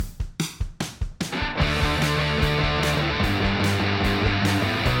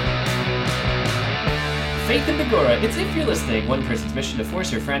Faith and Begora. It's If You're Listening, one person's mission to force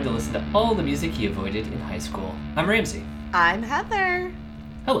her friend to listen to all the music he avoided in high school. I'm Ramsey. I'm Heather.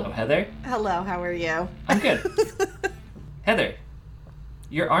 Hello, Heather. Hello, how are you? I'm good. Heather,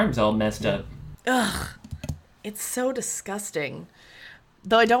 your arm's all messed up. Ugh, it's so disgusting.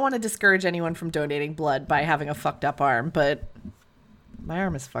 Though I don't want to discourage anyone from donating blood by having a fucked up arm, but my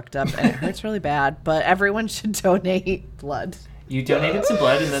arm is fucked up and it hurts really bad, but everyone should donate blood. You donated some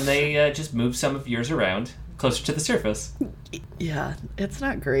blood and then they just moved some of yours around closer to the surface. Yeah, it's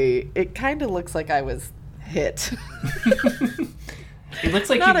not great. It kind of looks like I was hit. It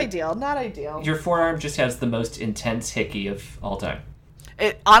looks like not ideal. Your forearm just has the most intense hickey of all time.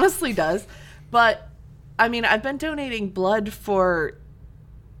 It honestly does. But, I mean, I've been donating blood for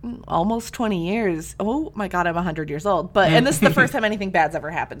almost 20 years. Oh, my God, I'm 100 years old. And this is the first time anything bad's ever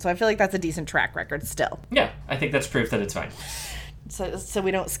happened. So I feel like that's a decent track record still. Yeah, I think that's proof that it's fine. So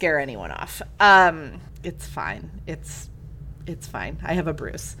we don't scare anyone off. It's fine. It's fine. I have a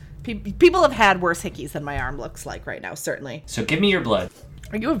bruise. People have had worse hickeys than my arm looks like right now, certainly. So give me your blood.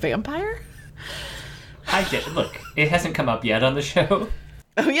 Are you a vampire? Look, it hasn't come up yet on the show.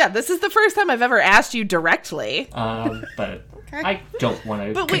 Oh, yeah, this is the first time I've ever asked you directly. But okay. I don't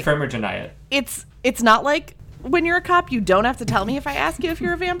want to confirm or deny it. It's not like when you're a cop, you don't have to tell me if I ask you if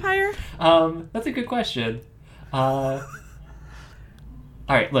you're a vampire? That's a good question. All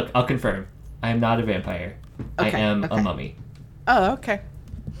right, look, I'll confirm. I am not a vampire. Okay, I am a mummy. Oh, okay.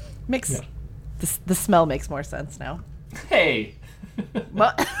 The smell makes more sense now. Hey!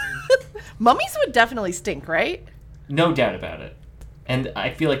 Mummies would definitely stink, right? No doubt about it. And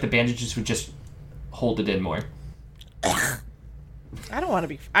I feel like the bandages would just hold it in more.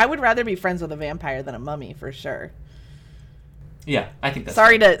 I would rather be friends with a vampire than a mummy, for sure. Yeah, I think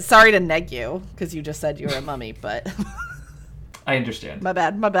that's Sorry to neg you, because you just said you were a mummy, but... I understand. My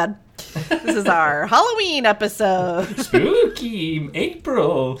bad. This is our Halloween episode. Spooky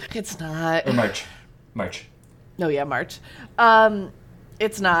April. It's not. Or March. No, yeah, March.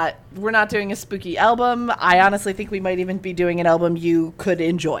 It's not. We're not doing a spooky album. I honestly think we might even be doing an album you could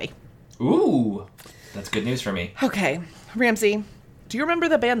enjoy. Ooh, that's good news for me. Okay, Ramsey, do you remember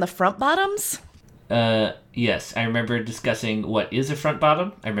the band The Front Bottoms? Yes, I remember discussing what is a front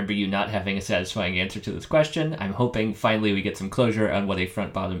bottom. I remember you not having a satisfying answer to this question. I'm hoping finally we get some closure on what a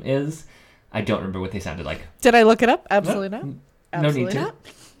front bottom is. I don't remember what they sounded like. Did I look it up? Absolutely not. Absolutely no need not.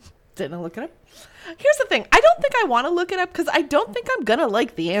 Didn't look it up. Here's the thing. I don't think I want to look it up because I don't think I'm gonna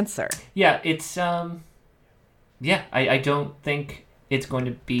like the answer. Yeah, it's I don't think it's going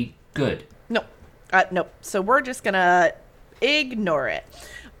to be good. No. So we're just gonna ignore it.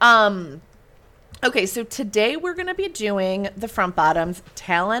 Okay, so today we're going to be doing the Front Bottoms,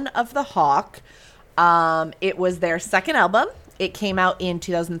 Talon of the Hawk. It was their second album. It came out in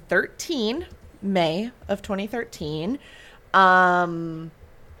 2013, May of 2013.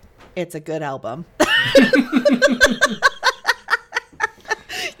 It's a good album.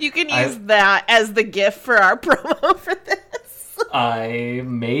 You can use that as the GIF for our promo for this. I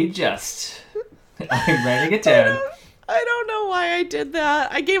may just. I'm writing it down. I don't know why I did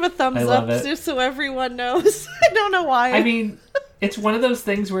that. I gave a thumbs up just so everyone knows. I don't know why. I mean, it's one of those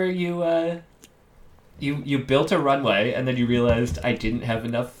things where you built a runway and then you realized I didn't have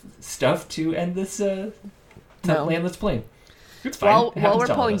enough stuff to end this land this plane. It's fine. While we're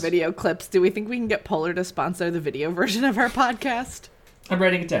pulling video clips, do we think we can get Polar to sponsor the video version of our podcast? I'm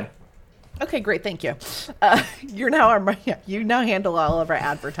writing it down. Okay, great. Thank you. You now handle all of our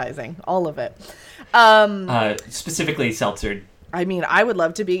advertising, all of it. Specifically seltzer. I mean, I would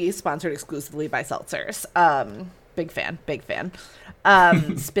love to be sponsored exclusively by seltzers. Big fan.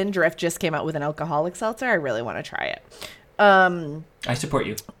 Spindrift just came out with an alcoholic seltzer. I really want to try it. I support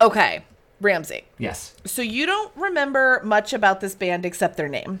you. Okay, Ramsey. Yes. So you don't remember much about this band except their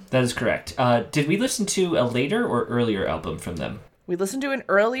name. That is correct. Did we listen to a later or earlier album from them? We listened to an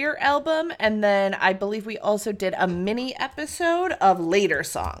earlier album, and then I believe we also did a mini episode of later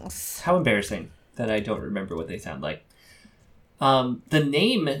songs. How embarrassing that I don't remember what they sound like. The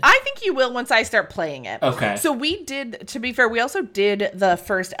name... I think you will once I start playing it. Okay. So we did, to be fair, we also did the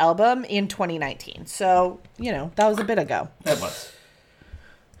first album in 2019. So, that was a bit ago. That was.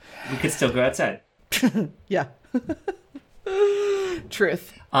 We could still go outside. Yeah.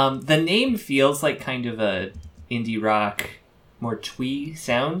 Truth. The name feels like kind of a indie rock, more twee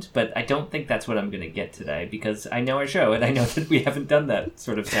sound, but I don't think that's what I'm going to get today because I know our show and I know that we haven't done that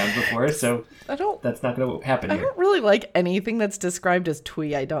sort of sound before, so that's not going to happen here. I don't really like anything that's described as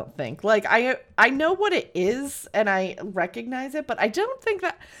twee, I don't think. Like, I know what it is and I recognize it, but I don't think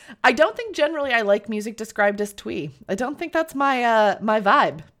generally I like music described as twee. I don't think that's my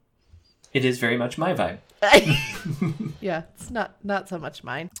vibe. It is very much my vibe. Yeah, it's not so much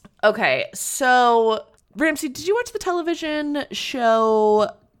mine. Okay, so Ramsey, did you watch the television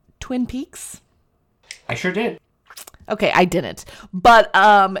show Twin Peaks? I sure did. Okay, I didn't. But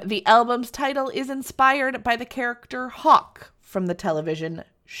the album's title is inspired by the character Hawk from the television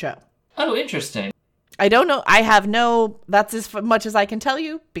show. Oh, interesting. I don't know. That's as much as I can tell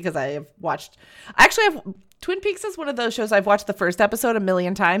you because I have watched. Twin Peaks is one of those shows I've watched the first episode a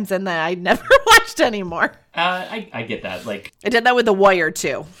million times and then I never watched anymore. I get that. Like, I did that with The Wire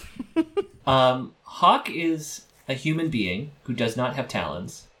too. Hawk is a human being who does not have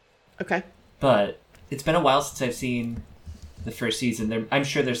talons. Okay. But it's been a while since I've seen the first season. I'm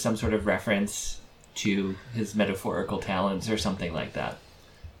sure there's some sort of reference to his metaphorical talons or something like that.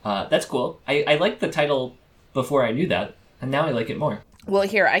 That's cool. I liked the title before I knew that, and now I like it more. Well,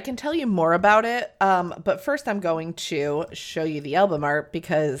 here, I can tell you more about it, but first I'm going to show you the album art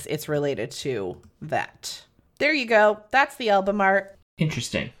because it's related to that. There you go. That's the album art.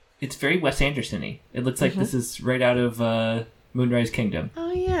 Interesting. It's very Wes Anderson-y. It looks like this is right out of Moonrise Kingdom.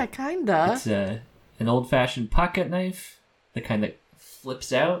 Oh, yeah, kinda. It's an old-fashioned pocket knife, the kind that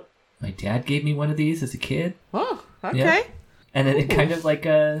flips out. My dad gave me one of these as a kid. Oh, okay. Yeah. And then it kind of like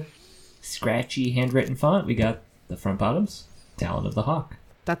a scratchy handwritten font. We got the front bottoms, Talon of the Hawk.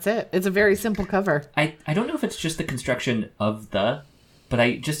 That's it. It's a very simple cover. I don't know if it's just the construction of but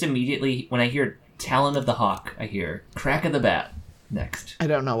I just immediately, when I hear Talon of the Hawk, I hear Crack of the Bat next. I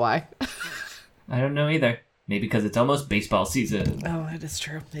don't know why. I don't know either. Maybe because it's almost baseball season. Oh, it is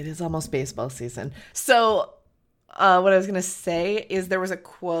true. It is almost baseball season. So what I was going to say is there was a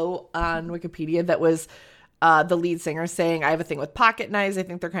quote on Wikipedia that was the lead singer saying, I have a thing with pocket knives. I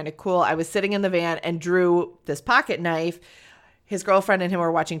think they're kind of cool. I was sitting in the van and drew this pocket knife. His girlfriend and him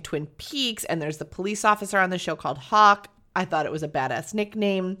were watching Twin Peaks, and there's the police officer on the show called Hawk. I thought it was a badass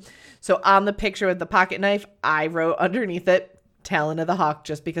nickname. So on the picture with the pocket knife, I wrote underneath it, Talon of the Hawk,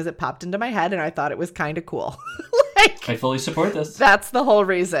 just because it popped into my head, and I thought it was kind of cool. I fully support this. That's the whole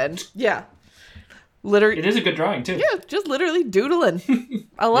reason. Yeah. Literally. It is a good drawing, too. Yeah, just literally doodling.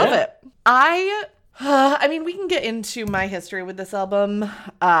 I love it. I mean, we can get into my history with this album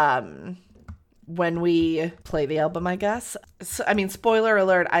when we play the album, I guess. So, I mean, spoiler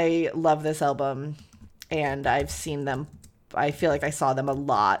alert, I love this album, and I've seen them. I feel like I saw them a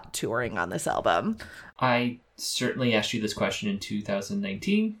lot touring on this album. I certainly asked you this question in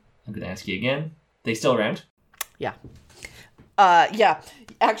 2019. I'm going to ask you again. They still around? Yeah. Yeah.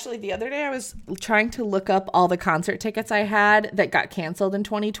 Actually, the other day I was trying to look up all the concert tickets I had that got canceled in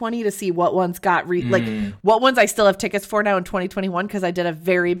 2020 to see what ones got what ones I still have tickets for now in 2021 because I did a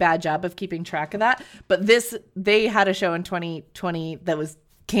very bad job of keeping track of that. But they had a show in 2020 that was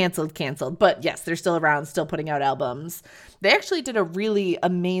canceled. But yes, they're still around, still putting out albums. They actually did a really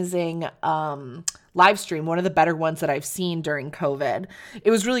amazing live stream, one of the better ones that I've seen during COVID.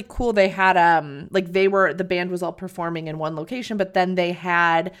 It was really cool. They had the band was all performing in one location, but then they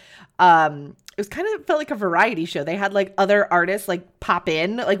had it was kind of felt like a variety show. They had like other artists like pop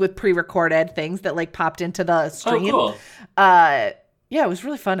in like with pre-recorded things that like popped into the stream. Oh, cool. Yeah, it was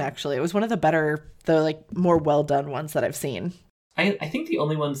really fun actually. It was one of the like more well done ones that I've seen. I think the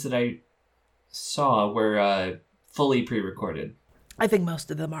only ones that I saw were fully pre-recorded. I think most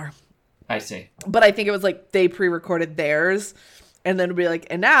of them are. I see. But I think it was like they pre-recorded theirs and then it'd be like,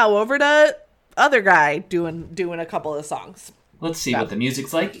 and now over to other guy doing a couple of songs. Let's see what the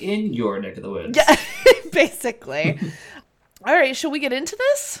music's like in your neck of the woods. Yeah, basically. All right, shall we get into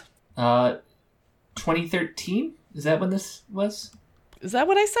this? 2013? Is that when this was? Is that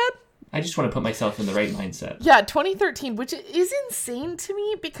what I said? I just want to put myself in the right mindset. Yeah, 2013, which is insane to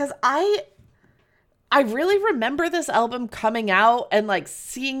me because I really remember this album coming out and like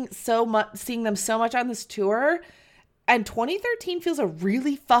seeing them so much on this tour. And 2013 feels a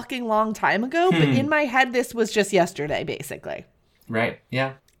really fucking long time ago, but in my head, this was just yesterday, basically. Right.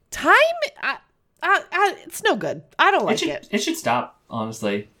 Yeah. Time, it's no good. I don't like it. It should stop,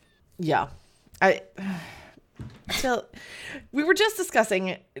 honestly. Yeah. So we were just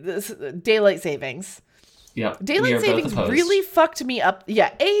discussing this daylight savings. Yeah. Daylight savings really fucked me up.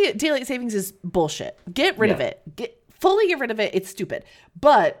 Yeah. Daylight savings is bullshit. Get rid of it. Fully get rid of it. It's stupid.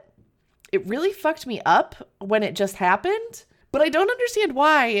 But it really fucked me up when it just happened. But I don't understand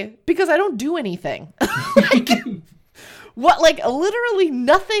why. Because I don't do anything. What, like, literally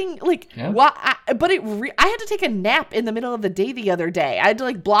nothing, like, why? I had to take a nap in the middle of the day the other day. I had to,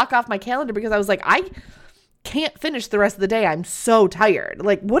 like, block off my calendar because I was like, I can't finish the rest of the day. I'm so tired.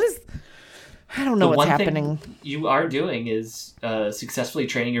 Like, I don't know what's happening. Thing you are doing is successfully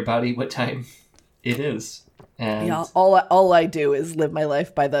training your body what time it is. And yeah, all I do is live my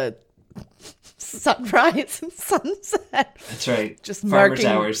life by the sunrise and sunset. That's right. Just farmers'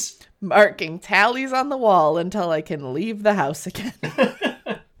 hours. Marking tallies on the wall until I can leave the house again.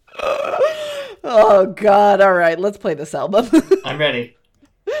 Oh, God. All right. Let's play this album. I'm ready.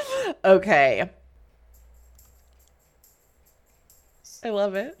 Okay. I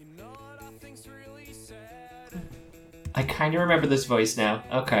love it. I kind of remember this voice now.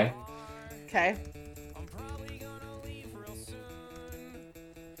 Okay. Okay.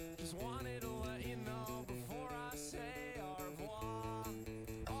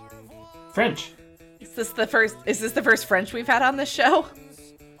 French. Is this the first French we've had on this show?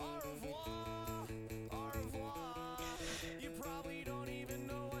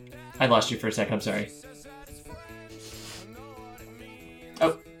 I lost you for a second. I'm sorry.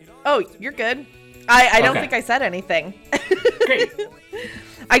 Oh, you're good. I don't Okay. think I said anything. Great.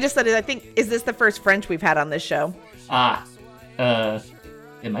 I just said it. I think, is this the first French we've had on this show?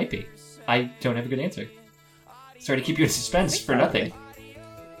 It might be. I don't have a good answer. Sorry to keep you in suspense for nothing.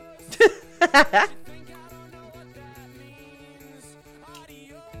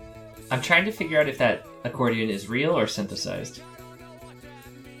 I'm trying to figure out if that accordion is real or synthesized.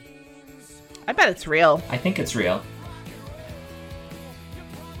 I bet it's real. I think it's real.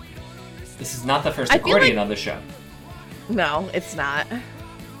 This is not the first I feel accordion like- on the show. No, it's not.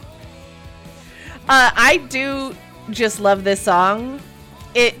 I do just love this song.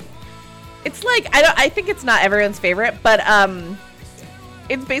 It's like, I think it's not everyone's favorite, but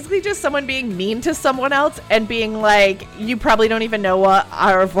it's basically just someone being mean to someone else and being like, you probably don't even know what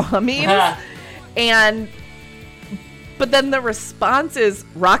au revoir means. But then the response is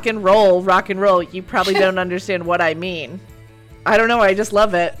rock and roll, rock and roll. You probably don't understand what I mean. I don't know. I just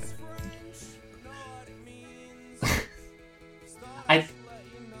love it.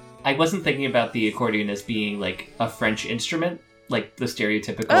 I wasn't thinking about the accordion as being like a French instrument, like the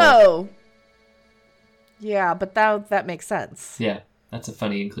stereotypical. Oh. Yeah, but that makes sense. Yeah, that's a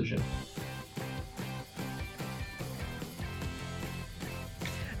funny inclusion.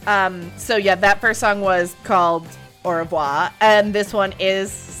 So yeah, that first song was called Au revoir, and this one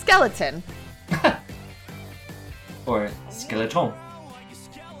is Skeleton. Or skeleton.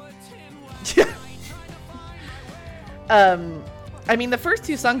 I mean, the first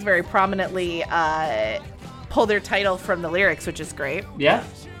two songs very prominently pull their title from the lyrics, which is great. Yeah.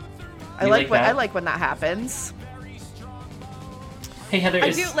 I like when that happens. Hey Heather,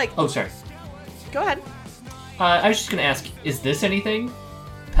 Oh, sorry. Go ahead. I was just gonna ask, is this anything?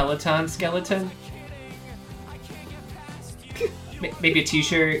 Peloton skeleton? Maybe a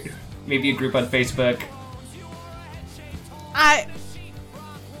T-shirt, maybe a group on Facebook.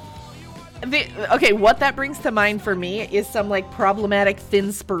 Okay, what that brings to mind for me is some like problematic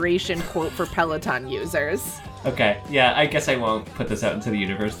thinspiration quote for Peloton users. Okay, yeah, I guess I won't put this out into the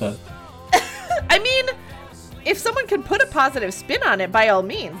universe though. I mean, if someone can put a positive spin on it, by all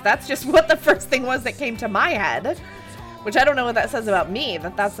means. That's just what the first thing was that came to my head. Which I don't know what that says about me,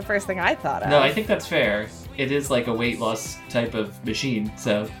 that's the first thing I thought of. No, I think that's fair. It is like a weight loss type of machine,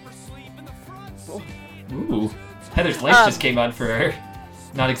 so... Ooh. Heather's light just came on for our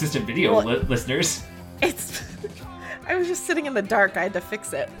non-existent video listeners. It's... I was just sitting in the dark. I had to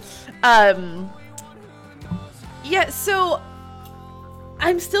fix it. Yeah, so...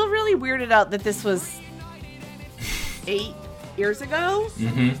 I'm still really weirded out that this was 8 years ago.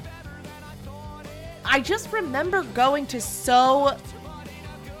 Mm-hmm. I just remember going to so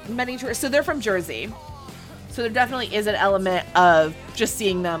many tours. So they're from Jersey. So there definitely is an element of just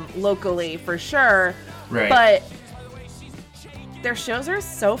seeing them locally for sure. Right. But their shows are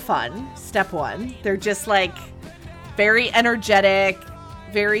so fun, step one. They're just like very energetic,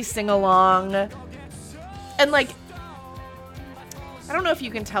 very sing-along. And like, I don't know if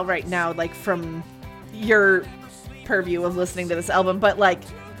you can tell right now, like from your purview of listening to this album, but like,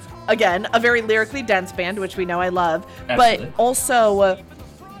 again, a very lyrically dense band, which we know I love, Absolutely. but also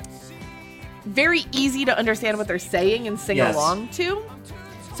very easy to understand what they're saying and sing along to.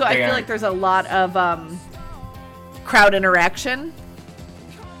 So I feel like there's a lot of crowd interaction.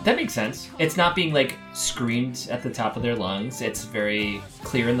 That makes sense. It's not being like screamed at the top of their lungs. It's very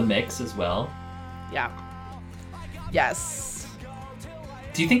clear in the mix as well. Yeah. Yes.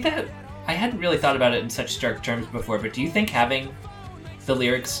 Do you think that... I hadn't really thought about it in such stark terms before, but do you think having the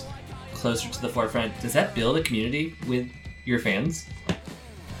lyrics closer to the forefront, does that build a community with your fans?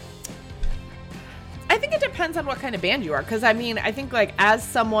 I think it depends on what kind of band you are, because I mean, I think like as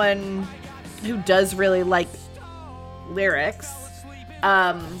someone who does really like lyrics,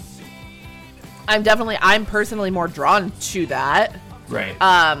 I'm personally more drawn to that. Right.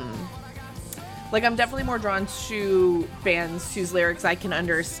 Like, I'm definitely more drawn to bands whose lyrics I can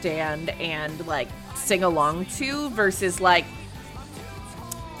understand and, like, sing along to versus, like,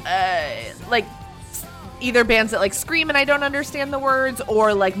 either bands that, like, scream and I don't understand the words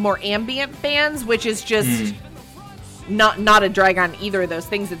or, like, more ambient bands, which is just not a drag on either of those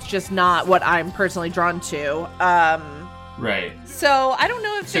things. It's just not what I'm personally drawn to. Right. So, I don't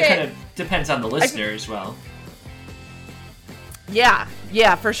know if it kind of depends on the listener as well. Yeah,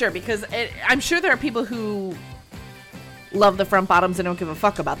 for sure. Because I'm sure there are people who love the front bottoms and don't give a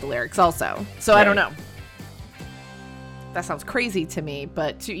fuck about the lyrics also. So right. I don't know. That sounds crazy to me,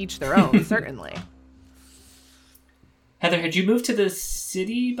 but to each their own, certainly. Heather, had you moved to the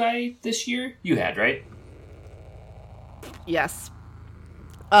city by this year? You had, right? Yes.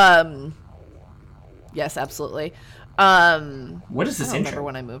 Yes, absolutely. What is this I don't intro? remember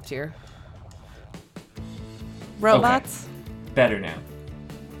when I moved here. Robots? Okay. Better now.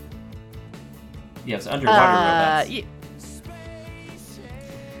 Yes, underwater robots.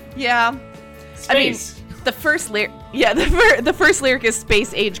 Yeah. Space. I mean, the first lyric is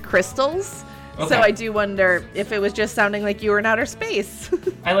space age crystals. Okay. So I do wonder if it was just sounding like you were in outer space.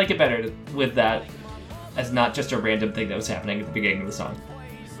 I like it better with that as not just a random thing that was happening at the beginning of the song.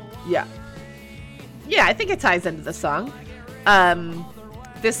 Yeah. Yeah, I think it ties into the song.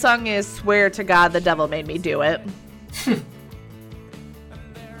 This song is Swear to God the Devil Made Me Do It.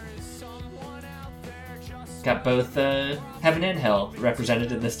 Got both heaven and hell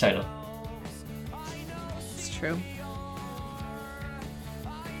represented in this title. It's true.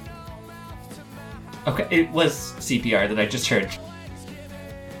 Okay, it was CPR that I just heard.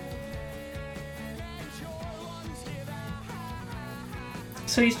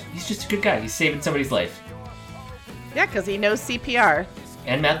 So he's just a good guy. He's saving somebody's life. Yeah, because he knows CPR.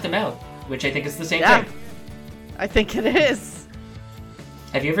 And mouth to mouth, which I think is the same thing. I think it is.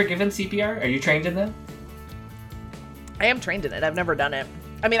 Have you ever given CPR? Are you trained in that? I am trained in it. I've never done it.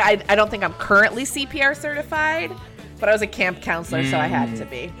 I mean, I don't think I'm currently CPR certified, but I was a camp counselor, so I had to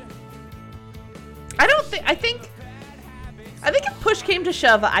be. I think if push came to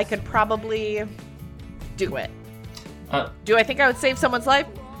shove, I could probably do it. Do I think I would save someone's life?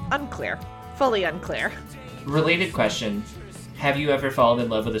 Unclear. Fully unclear. Related question. Have you ever fallen in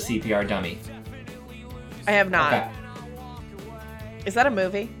love with a CPR dummy? I have not. Okay. Is that a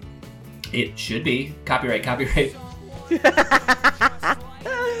movie? It should be. Copyright.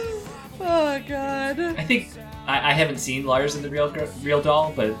 Oh, God. I think I haven't seen Lars and the Real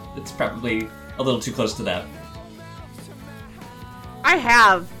Doll, but it's probably a little too close to that. I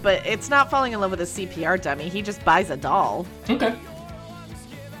have, but it's not falling in love with a CPR dummy. He just buys a doll. Okay.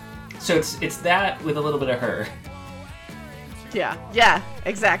 So it's that with a little bit of her. Yeah,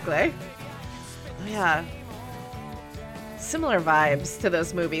 exactly. Yeah. Similar vibes to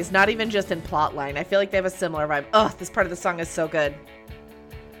those movies, not even just in plot line. I feel like they have a similar vibe. Ugh, this part of the song is so good.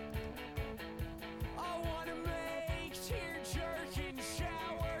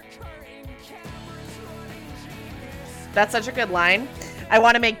 That's such a good line. I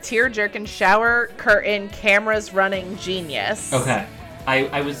want to make tear-jerking shower curtain cameras running genius. Okay.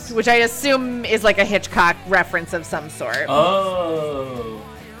 I was... Which I assume is like a Hitchcock reference of some sort. Oh.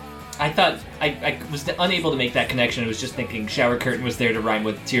 I thought... I was unable to make that connection. I was just thinking shower curtain was there to rhyme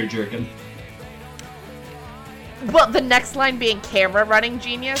with tear-jerking. Well, the next line being camera running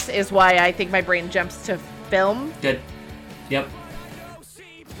genius is why I think my brain jumps to film. Good. Yep.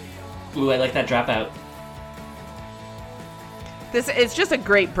 Ooh, I like that dropout. It's just a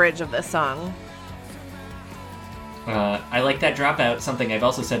great bridge of this song. I like that dropout, something I've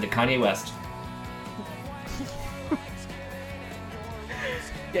also said to Kanye West.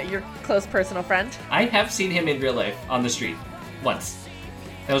 Yeah, your close personal friend? I have seen him in real life on the street once.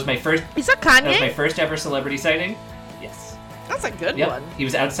 That was my first... You saw Kanye? That was my first ever celebrity sighting. Yes. That's a good one. He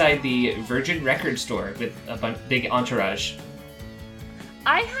was outside the Virgin Record store with a big entourage.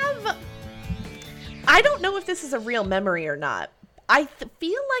 I don't know if this is a real memory or not. I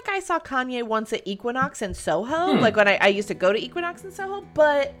feel like I saw Kanye once at Equinox in Soho, like when I used to go to Equinox in Soho,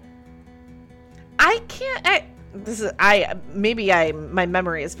 but I can't. My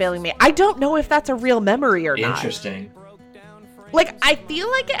memory is failing me. I don't know if that's a real memory or not. Interesting. Like, I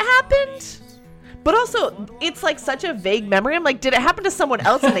feel like it happened, but also it's like such a vague memory. I'm like, did it happen to someone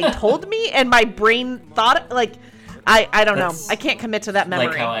else and they told me, and my brain thought like, I don't know. I can't commit to that memory.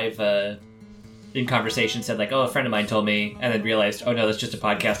 Like how I've in conversation said like, oh, a friend of mine told me, and then realized, oh no, that's just a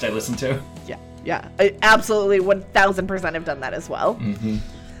podcast I listened to. Yeah, I absolutely 1000% have done that as well. Mm-hmm.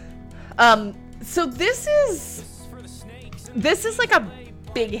 So this is like a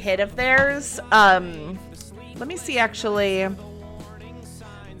big hit of theirs. Let me see, actually.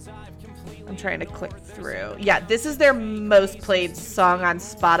 I'm trying to click through. Yeah, this is their most played song on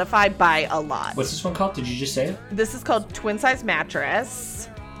Spotify by a lot. What's this one called? Did you just say it? This is called Twin Size Mattress.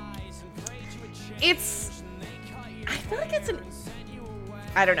 I feel like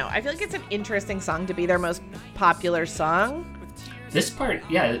it's an interesting song to be their most popular song. This part,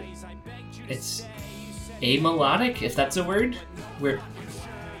 yeah, it's amelodic, if that's a word.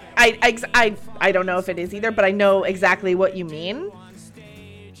 I don't know if it is either, but I know exactly what you mean.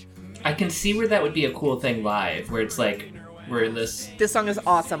 I can see where that would be a cool thing live, where it's like we're in this. This song is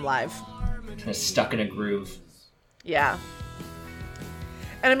awesome live. Kind of stuck in a groove. Yeah.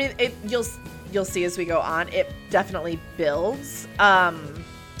 And I mean, you'll see as we go on, it definitely builds. But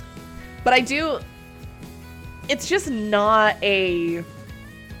it's just not a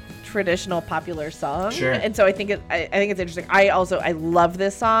traditional popular song. Sure. And so I think it's interesting. I love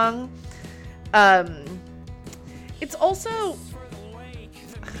this song. It's also,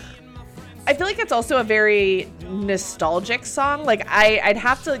 I feel like it's also a very nostalgic song. Like I'd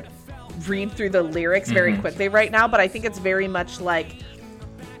have to read through the lyrics very quickly right now, but I think it's very much like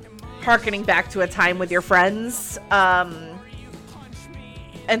harkening back to a time with your friends. And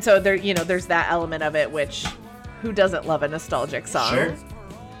so there's that element of it, which who doesn't love a nostalgic song? Sure.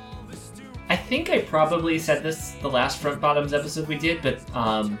 I think I probably said this the last Front Bottoms episode we did, but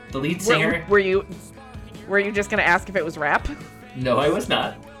the lead singer. Were you just gonna ask if it was rap? No, I was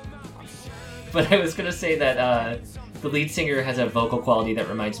not. But I was gonna say that the lead singer has a vocal quality that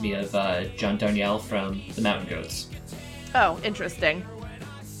reminds me of John Darnielle from the Mountain Goats. Oh, interesting.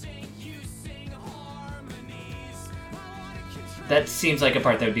 That seems like a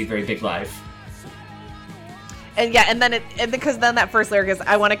part that would be very big live. And yeah, and because then that first lyric is,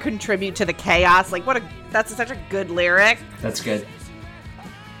 "I want to contribute to the chaos." Like, that's such a good lyric. That's good.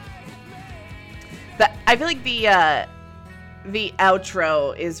 I feel like the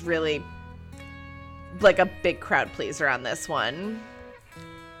outro is really like a big crowd pleaser on this one,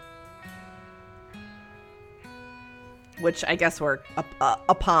 which I guess we're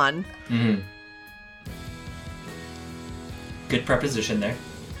upon. Mm-hmm. Good preposition there.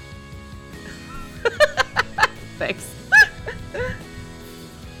 Thanks.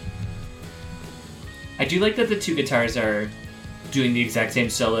 I do like that the two guitars are doing the exact same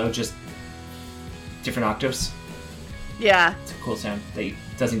solo, just different octaves. Yeah. It's a cool sound that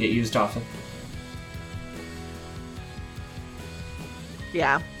doesn't get used often.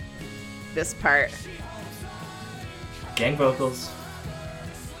 Yeah. This part. Gang vocals.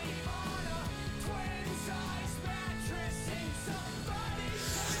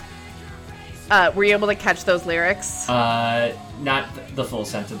 Were you able to catch those lyrics? Not the full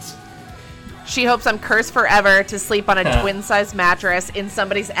sentence. She hopes I'm cursed forever to sleep on a twin-size mattress in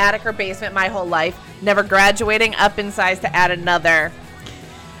somebody's attic or basement my whole life, never graduating up in size to add another.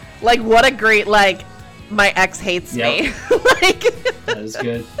 Like, what a great, like, my ex hates me. Like, that is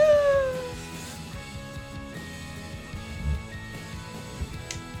good.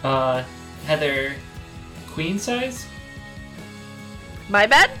 Heather, queen size? My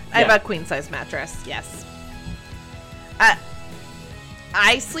bed? Yeah. I have a queen-size mattress, yes.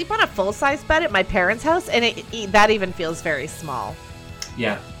 I sleep on a full-size bed at my parents' house, and that even feels very small.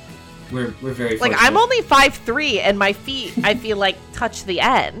 Yeah. We're very like, fortunate. I'm only 5'3", and my feet, I feel like, touch the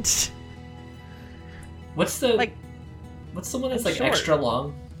end. What's the one that's like short. extra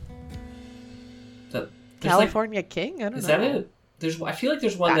long? California King? I don't know. Is that it? I feel like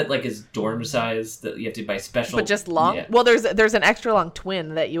there's one that like is dorm size that you have to buy special. But just long? Yeah. Well, there's an extra long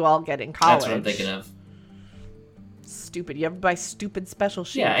twin that you all get in college. That's what I'm thinking of. Stupid. You ever buy stupid special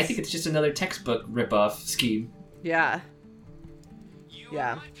sheets? Yeah, I think it's just another textbook ripoff scheme. Yeah.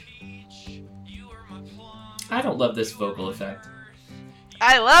 Yeah. I don't love this vocal effect.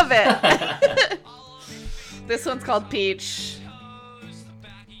 I love it. This one's called Peach.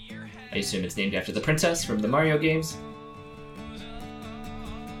 I assume it's named after the princess from the Mario games.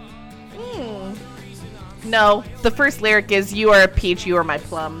 No, the first lyric is, "You are a peach, you are my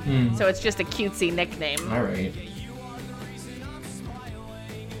plum." Mm. So it's just a cutesy nickname. All right.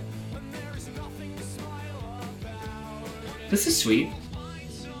 This is sweet.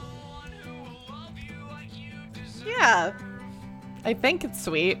 Yeah. I think it's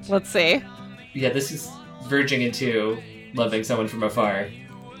sweet. Let's see. Yeah, this is verging into loving someone from afar.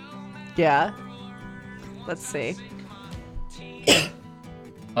 Yeah. Let's see.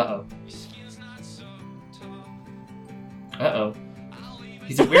 Uh-oh. Uh-oh.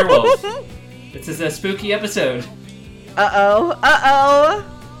 He's a werewolf. This is a spooky episode. Uh-oh. Uh-oh.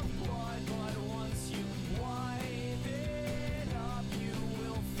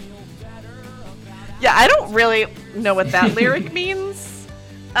 Yeah, I don't really know what that lyric means.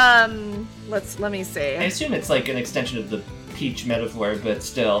 Let me see. I assume it's like an extension of the peach metaphor, but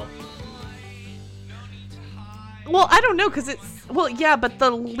still. Well, I don't know, because it's... Well, yeah, but the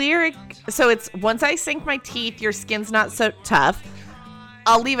lyric... So it's, once I sink my teeth, your skin's not so tough.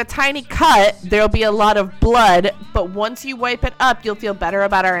 I'll leave a tiny cut. There'll be a lot of blood. But once you wipe it up, you'll feel better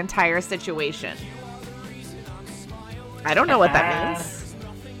about our entire situation. I don't know what that means.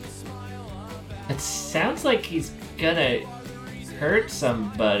 It sounds like he's gonna hurt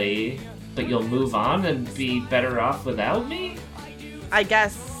somebody, but you'll move on and be better off without me? I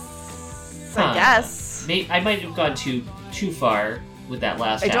guess. I guess. I might have gone too far with that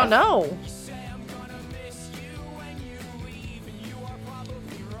last half. I don't know.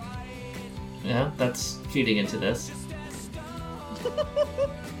 Yeah, that's feeding into this.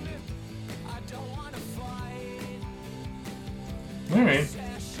 Alright.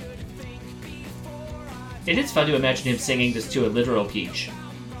 It is fun to imagine him singing this to a literal peach.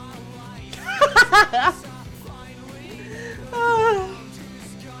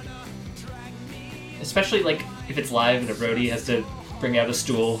 Especially, like, if it's live and a roadie has to bring out a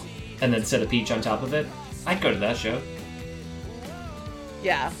stool and then set a peach on top of it. I'd go to that show.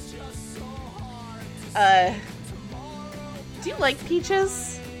 Yeah. Do you like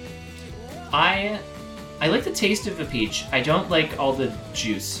peaches? I like the taste of a peach. I don't like all the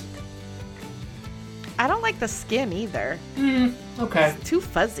juice. I don't like the skin either. Okay. It's too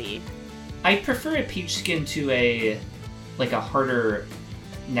fuzzy. I prefer a peach skin to a harder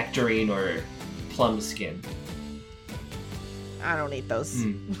nectarine or plum skin. I don't eat those.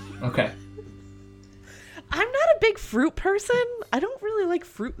 Okay. I'm not a big fruit person. I don't really like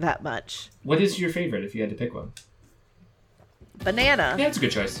fruit that much. What is your favorite if you had to pick one? Banana. Yeah, it's a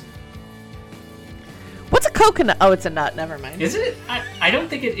good choice. What's a coconut? Oh, it's a nut. Never mind. Is it? I don't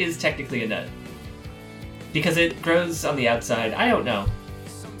think it is technically a nut. Because it grows on the outside. I don't know.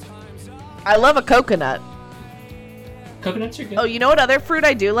 I love a coconut. Coconuts are good. Oh, you know what other fruit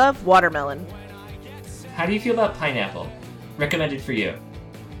I do love? Watermelon. How do you feel about pineapple? Recommended for you.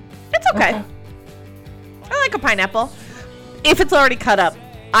 It's okay. I like a pineapple. If it's already cut up.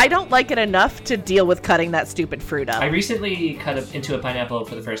 I don't like it enough to deal with cutting that stupid fruit up. I recently cut into a pineapple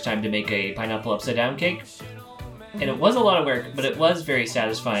for the first time to make a pineapple upside down cake. And it was a lot of work, but it was very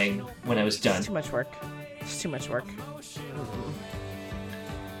satisfying when I was done. It's too much work. It's too much work.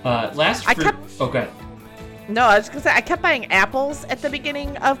 Last fruit... Oh, go ahead. No, I was going to say, I kept buying apples at the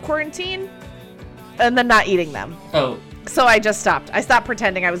beginning of quarantine and then not eating them. Oh. So I just stopped. I stopped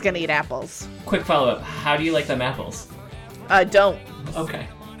pretending I was going to eat apples. Quick follow-up. How do you like them apples? Don't. Okay.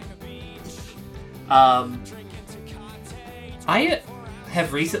 I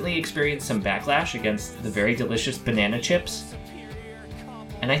have recently experienced some backlash against the very delicious banana chips.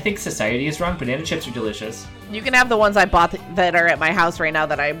 And I think society is wrong. Banana chips are delicious. You can have the ones I bought that are at my house right now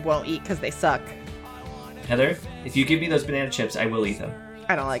that I won't eat because they suck. Heather, if you give me those banana chips, I will eat them.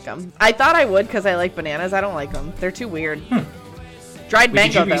 I don't like them. I thought I would because I like bananas. I don't like them. They're too weird. Dried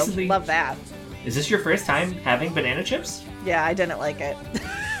mango, though. Love that. Is this your first time having banana chips? Yeah, I didn't like it.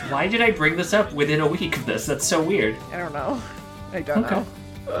 Why did I bring this up within a week of this? That's so weird. I don't know. I don't know.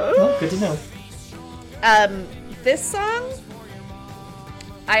 Well, good to know. This song,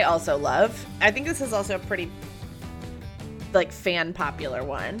 I also love. I think this is also a pretty, fan popular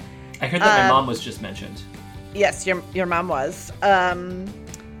one. I heard that my mom was just mentioned. Yes, your mom was. I'm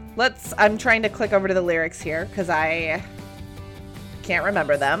trying to click over to the lyrics here because I can't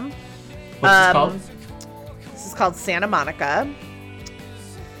remember them. What's this called? This is called Santa Monica.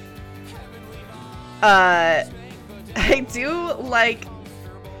 I do like...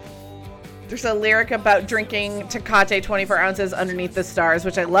 There's a lyric about drinking Tecate 24 ounces underneath the stars,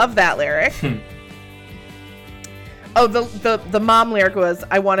 which I love that lyric. Oh, the mom lyric was,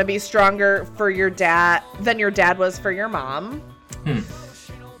 I want to be stronger for your dad than your dad was for your mom.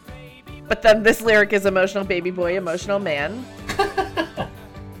 But then this lyric is emotional baby boy, emotional man.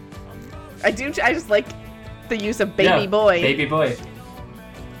 I just like the use of baby boy. Baby boy.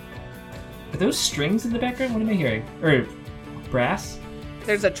 Are those strings in the background? What am I hearing? Or brass?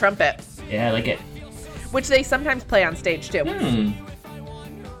 There's a trumpet. Yeah, I like it. Which they sometimes play on stage too.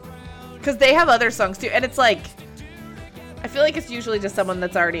 Because they have other songs too. And it's like, I feel like it's usually just someone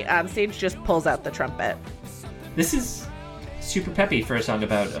that's already on stage just pulls out the trumpet. This is super peppy for a song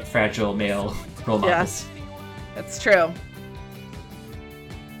about a fragile male role models. Yeah, that's true.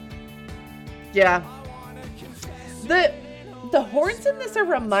 Yeah. The horns in this are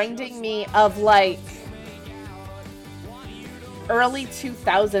reminding me of early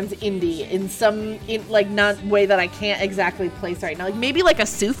 2000s indie in not way that I can't exactly place right now. Maybe like a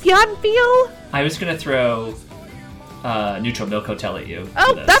Sufjan feel? I was going to throw Neutral Milk Hotel at you.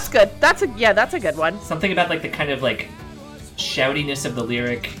 Oh, that's good. That's a good one. Something about like the kind of like shoutiness of the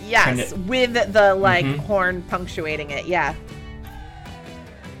lyric. Yes, kinda... with the like horn punctuating it. Yeah.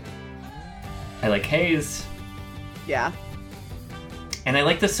 I like Haze. Yeah. And I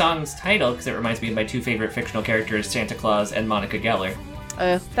like the song's title because it reminds me of my two favorite fictional characters, Santa Claus and Monica Geller.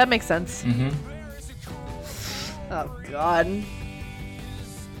 That makes sense. Oh, God.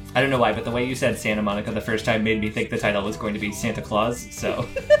 I don't know why, but the way you said Santa Monica the first time made me think the title was going to be Santa Claus, so...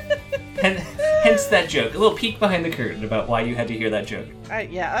 hence that joke. A little peek behind the curtain about why you had to hear that joke.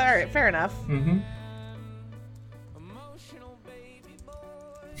 Yeah, all right, fair enough.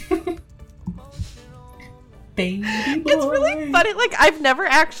 Baby boy. It's really funny. Like, I've never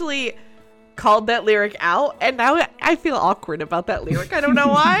actually called that lyric out, and now I feel awkward about that lyric. I don't know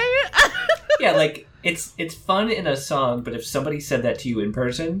why. Yeah, like, it's fun in a song, but if somebody said that to you in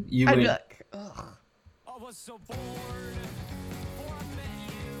person, you would... I'd be like, ugh.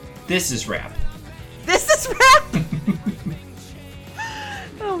 This is rap. This is rap?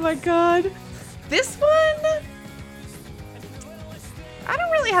 Oh my god. This one... I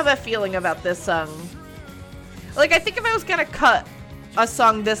don't really have a feeling about this song. Like, I think if I was gonna cut a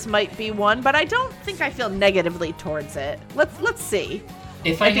song, this might be one, but I don't think I feel negatively towards it. Let's see.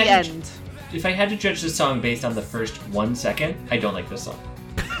 If I had to judge the song based on the first 1 second, I don't like this song.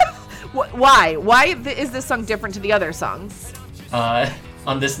 Why? Why is this song different to the other songs?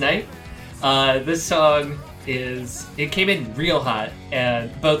 On this night, this song it came in real hot, and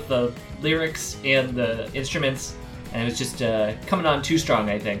both the lyrics and the instruments, and it was just coming on too strong,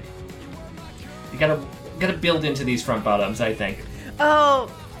 I think. You gotta build into these front bottoms, I think.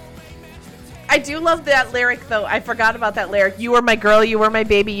 Oh, I do love that lyric, though. I forgot about that lyric. You were my girl, you were my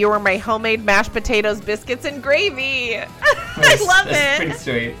baby, you were my homemade mashed potatoes, biscuits, and gravy. I love it. That's pretty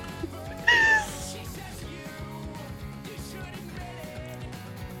sweet.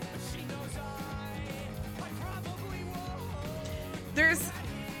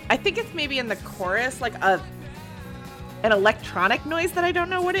 I think it's maybe in the chorus, like an electronic noise that I don't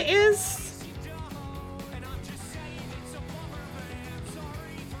know what it is.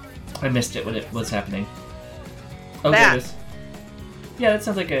 I missed it when it was happening. Oh, that. There it is. Yeah, that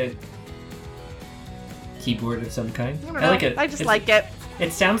sounds like a keyboard of some kind. I don't know. like it. I just like it.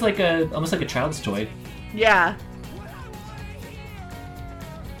 It sounds like almost like a child's toy. Yeah.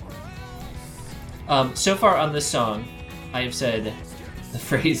 So far on this song, I have said the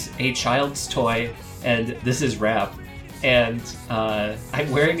phrase "a child's toy" and "this is rap," and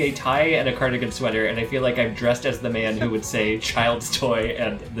I'm wearing a tie and a cardigan sweater, and I feel like I'm dressed as the man who would say "child's toy"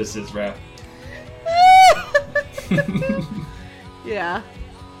 and "this is rap." Yeah.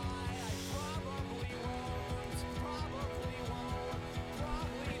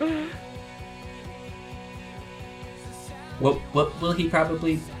 What will he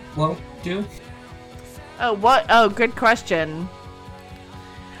probably won't do? Oh, what? Oh, good question.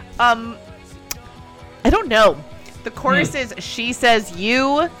 I don't know. The chorus is, she says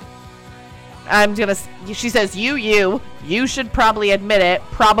you. She says you should probably admit it,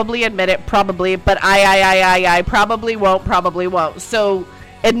 probably, but I probably won't. So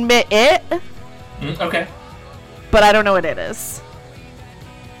admit it. Okay. But I don't know what it is.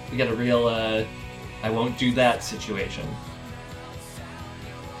 We got a real, I won't do that situation.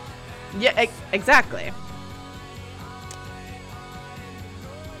 Yeah, exactly.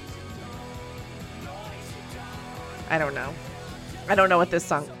 I don't know. I don't know what this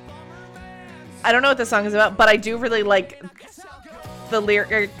song is about, but I do really like the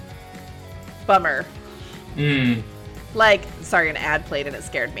lyric. Bummer. Like, sorry, an ad played and it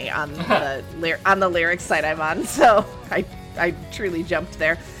scared me on the lyrics site I'm on, so I truly jumped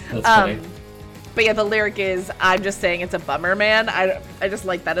there. That's funny. But yeah, the lyric is, I'm just saying it's a bummer, man. I just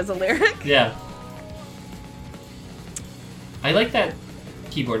like that as a lyric. Yeah. I like that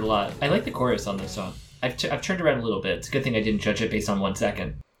keyboard a lot. I like the chorus on this song. I've turned around a little bit. It's a good thing I didn't judge it based on 1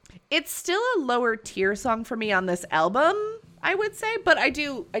 second. It's still a lower tier song for me on this album, I would say, but I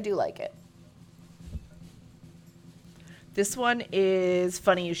do like it. This one is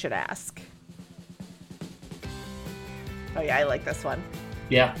Funny You Should Ask. Oh yeah, I like this one.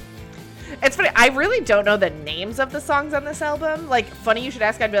 Yeah. It's funny, I really don't know the names of the songs on this album. Like, Funny You Should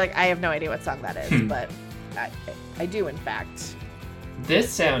Ask, I'd be like, I have no idea what song that is, but I do, in fact.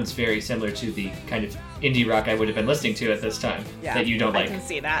 This sounds very similar to the kind of indie rock I would have been listening to at this time that you don't like. I can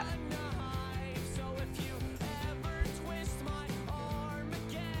see that.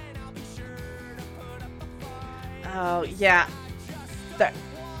 Oh, yeah.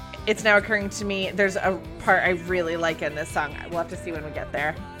 It's now occurring to me, there's a part I really like in this song. We'll have to see when we get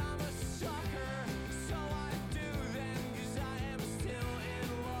there.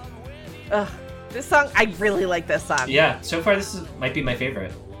 Ugh, this song, I really like this song. Yeah, so far might be my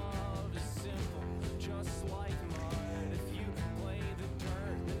favorite.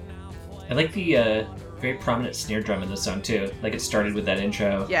 I like the very prominent snare drum in this song too. Like it started with that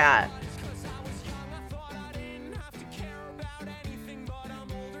intro. Yeah.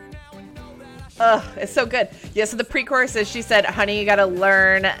 Ugh, it's so good. Yeah, so the pre-chorus is, she said, honey, you gotta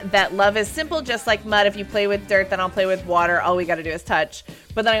learn that love is simple, just like mud. If you play with dirt, then I'll play with water. All we gotta do is touch.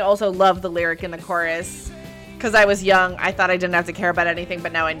 But then I also love the lyric in the chorus. Because I was young, I thought I didn't have to care about anything,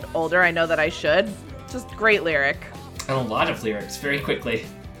 but now I'm older, I know that I should. Just great lyric. And a lot of lyrics, very quickly.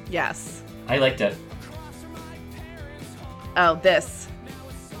 Yes. I liked it. Oh, this.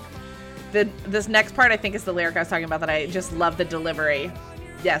 This next part, I think, is the lyric I was talking about that I just love the delivery.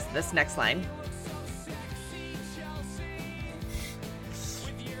 Yes, this next line.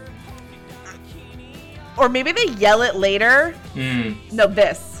 Or maybe they yell it later. No,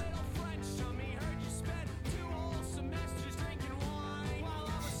 this.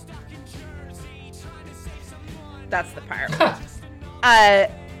 That's the part. I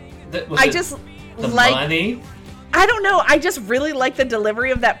just the like money. I don't know. I just really like the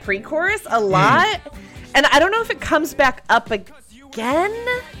delivery of that pre-chorus a lot, and I don't know if it comes back up again.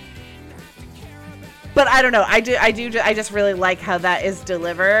 But I don't know. I just really like how that is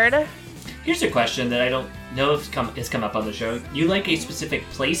delivered. Here's a question that I don't know if it's come up on the show. You like a specific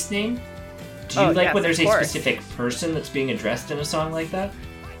place name? Do you like when there's a specific person that's being addressed in a song like that?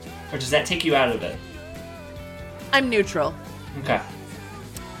 Or does that take you out of it? I'm neutral. Okay.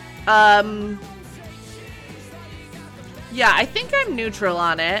 Yeah, I think I'm neutral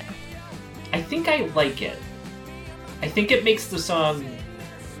on it. I think I like it. I think it makes the song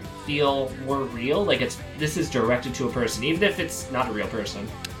feel more real. Like this is directed to a person, even if it's not a real person.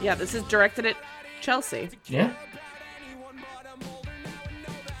 Yeah, this is directed at Chelsea. Yeah.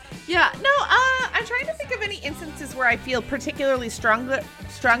 Yeah, no, I'm trying to think of any instances where I feel particularly strong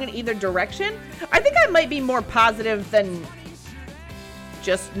in either direction. I think I might be more positive than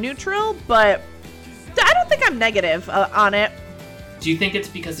just neutral, but I don't think I'm negative on it. Do you think it's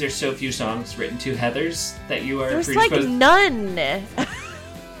because there's so few songs written to Heathers that you are There's predisposed? like none.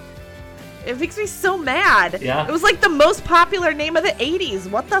 It makes me so mad. Yeah. It was like the most popular name of the 80s.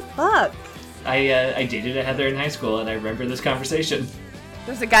 What the fuck? I dated a Heather in high school, and I remember this conversation.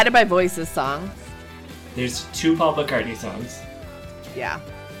 There's a Guided by Voices song. There's 2 Paul McCartney songs. Yeah.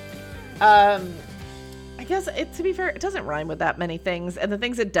 I guess, to be fair, it doesn't rhyme with that many things. And the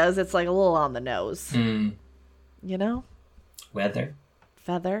things it does, it's like a little on the nose. You know? Weather.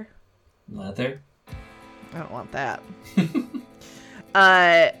 Feather. Leather. I don't want that.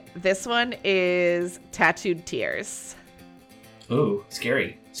 This one is Tattooed Tears. Ooh,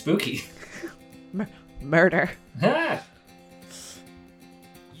 scary. Spooky. Murder. Ah!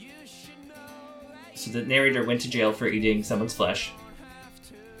 So the narrator went to jail for eating someone's flesh.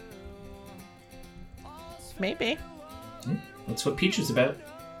 Maybe. That's what Peach is about.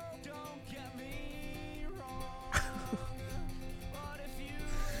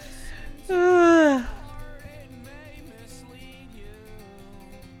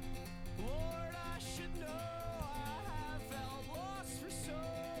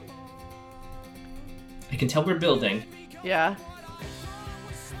 I can tell we're building. Yeah.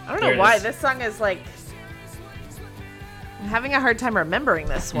 I don't There know it why. is. This song is like... I'm having a hard time remembering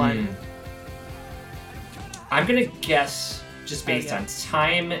this one. I'm gonna guess, just based on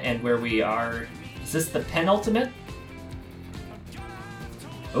time and where we are, is this the penultimate?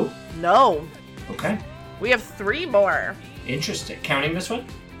 Oh, No. okay. We have 3 more. Interesting. Counting this one?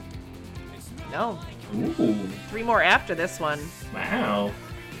 No. Ooh, 3 more after this one. wow.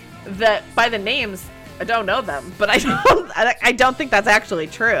 That, by the names, I don't know them, but I don't think that's actually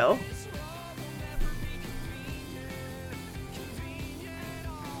true.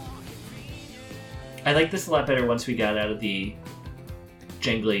 I like this a lot better once we got out of the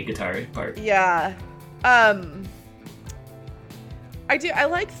jangly guitar part. Yeah. I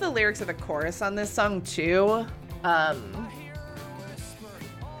like the lyrics of the chorus on this song too.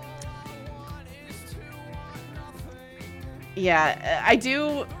 Yeah, I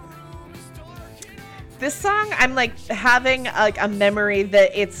do. This song, I'm like having like a memory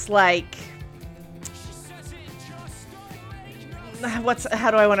that it's like,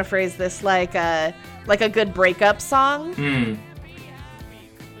 how do I want to phrase this? Like a good breakup song.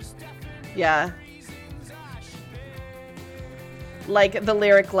 Yeah. Like the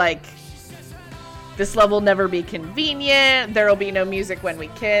lyric, like, this love will never be convenient, there'll be no music when we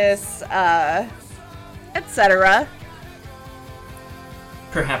kiss, etc.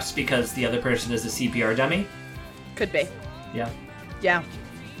 Perhaps because the other person is a CPR dummy? Could be. Yeah. Yeah.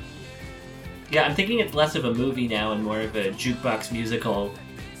 Yeah, I'm thinking it's less of a movie now and more of a jukebox musical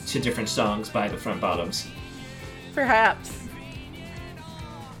to different songs by the Front Bottoms. Perhaps.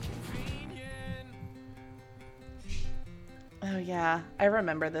 Oh yeah, I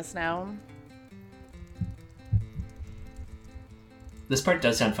remember this now. This part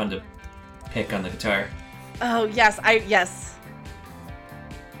does sound fun to pick on the guitar. Oh yes, yes.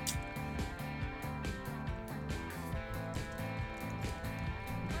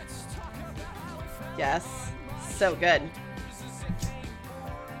 Yes, so good.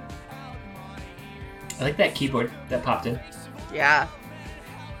 I like that keyboard that popped in. Yeah.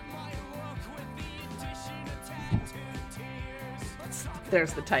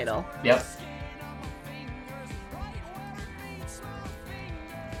 There's the title. Yep.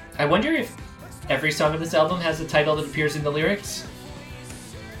 I wonder if every song of this album has a title that appears in the lyrics.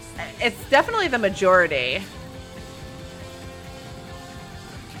 It's definitely the majority.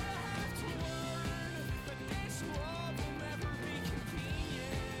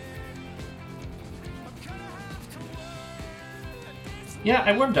 Yeah,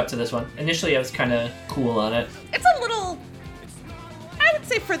 I warmed up to this one. Initially, I was kind of cool on it. It's a little... I would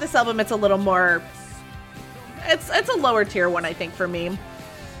say for this album, it's a little more... It's a lower tier one, I think, for me.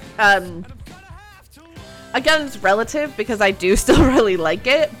 Again, it's relative because I do still really like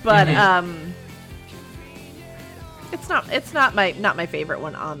it, but it's not my favorite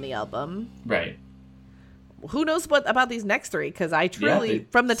one on the album. Right. Who knows what about these next three? Because I truly,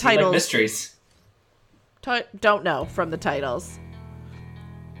 from the seem titles, like mysteries. Don't know from the titles.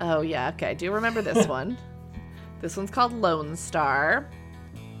 Oh yeah, okay, I do remember this one. This one's called Lone Star.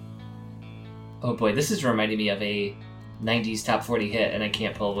 Oh boy, this is reminding me of a 90s top 40 hit, and I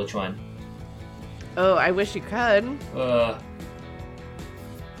can't pull which one. Oh, I wish you could. Oh,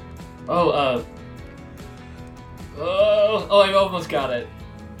 I almost got it.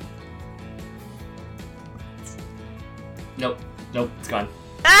 Nope, it's gone.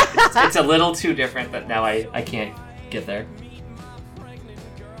 It's a little too different, but now I can't get there.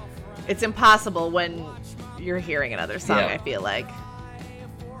 It's impossible when you're hearing another song, Yeah. I feel like.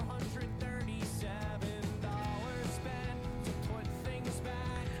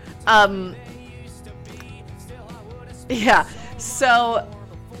 Yeah, so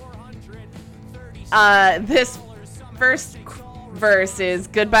this first verse is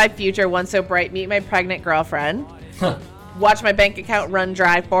goodbye future, one so bright, meet my pregnant girlfriend. Watch my bank account run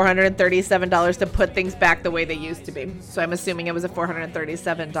dry, $437 to put things back the way they used to be. So I'm assuming it was a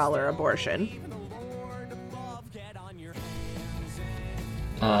 $437 abortion.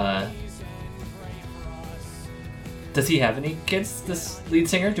 Does he have any kids, this lead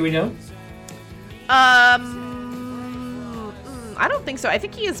singer? Do we know? I don't think so. I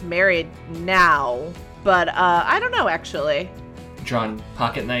think he is married now, but I don't know, actually. Drawn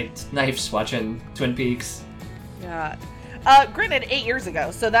pocket knives watching Twin Peaks. Yeah. Granted, 8 years ago,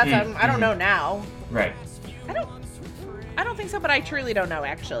 so that's I don't know now. Right. I don't think so, but I truly don't know,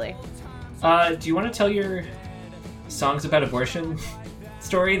 actually. Do you want to tell your songs about abortion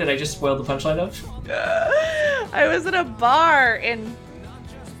story that I just spoiled the punchline of? I was at a bar in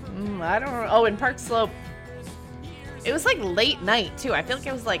I don't know. Oh, in Park Slope. It was like late night too. I feel like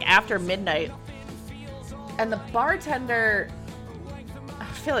it was like after midnight. And the bartender, I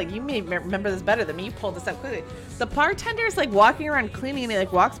feel like you may remember this better than me. You pulled this up quickly. The bartender's like walking around cleaning and he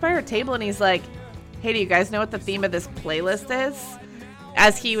like walks by our table and he's like, hey, do you guys know what the theme of this playlist is?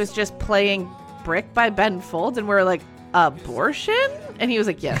 As he was just playing Brick by Ben Folds, and we were like, abortion? And he was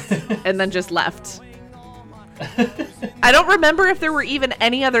like, yes. And then just left. I don't remember if there were even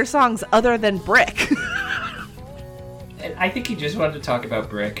any other songs other than Brick. I think he just wanted to talk about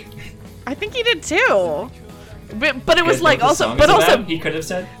Brick. I think he did too. But it was like also, but also he could have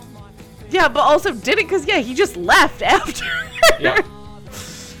said. Yeah, but also didn't because he just left after. Yeah.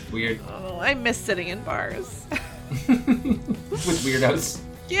 Weird. Oh, I miss sitting in bars. With weirdos.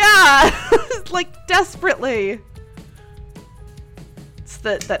 Yeah, like desperately. It's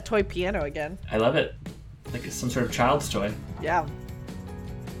that toy piano again. I love it. Like some sort of child's toy. Yeah.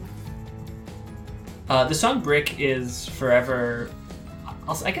 The song Brick is forever,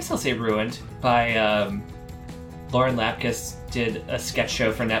 I guess I'll say ruined, by Lauren Lapkus did a sketch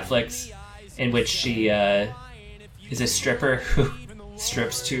show for Netflix in which she is a stripper who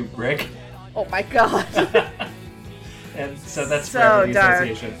strips to Brick. Oh my god. And so that's so forever the dark.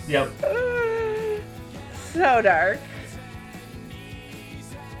 association. Yep. So dark.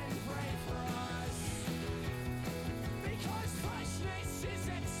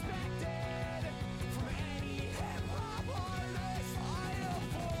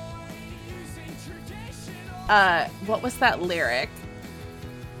 What was that lyric?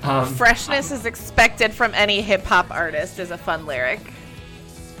 Freshness is expected from any hip-hop artist is a fun lyric.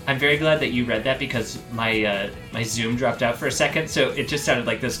 I'm very glad that you read that because my my Zoom dropped out for a second, so it just sounded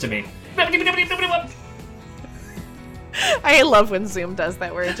like this to me. I love when Zoom does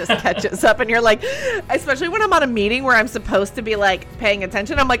that, where it just catches up and you're like, especially when I'm on a meeting where I'm supposed to be like paying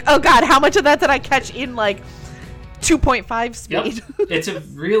attention, I'm like, oh god, how much of that did I catch in like 2.5 speed? Yep. It's a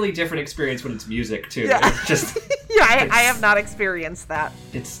really different experience when it's music too. Yeah. It's just yeah, I have not experienced that.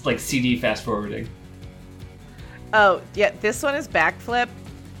 It's like CD fast forwarding. Oh yeah, this one is Backflip.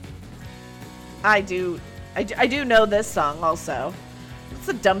 I do know this song also. It's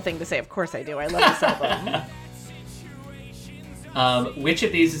a dumb thing to say. Of course I do. I love this album. Which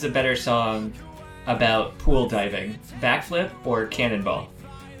of these is a better song about pool diving? Backflip or Cannonball?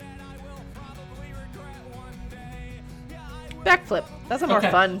 Backflip. That's a more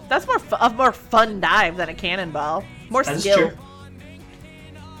fun. That's a more fun dive than a cannonball. More That's skill. True.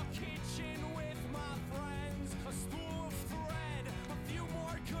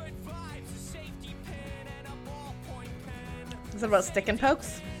 Is it about stick and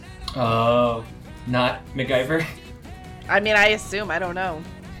pokes? Oh, not MacGyver? I mean, I assume. I don't know.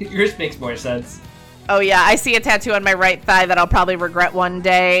 Yours makes more sense. Oh yeah, I see a tattoo on my right thigh that I'll probably regret one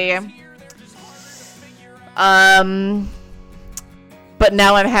day. But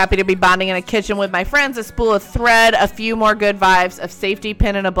now I'm happy to be bonding in a kitchen with my friends, a spool of thread, a few more good vibes, a safety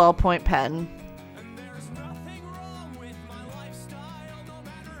pin, and a ballpoint pen.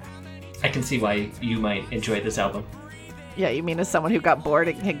 I can see why you might enjoy this album. Yeah, you mean as someone who got bored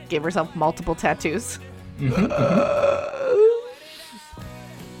and gave herself multiple tattoos?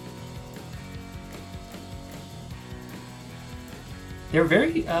 They're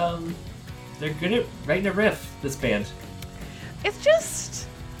very, they're good at writing a riff, this band. It's just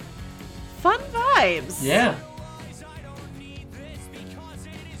fun vibes. Yeah.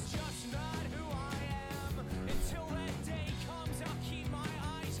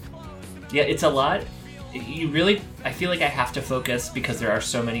 Yeah, it's a lot. You really, I feel like I have to focus because there are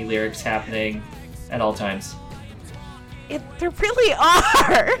so many lyrics happening at all times. There really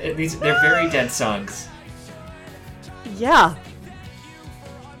are. They're very dense songs. Yeah.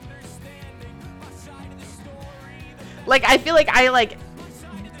 Like, I feel like I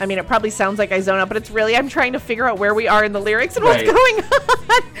mean, it probably sounds like I zone out, but it's really, I'm trying to figure out where we are in the lyrics and what's going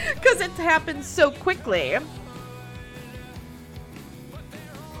on. Because it happens so quickly.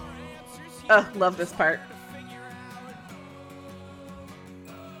 Ugh, love this part.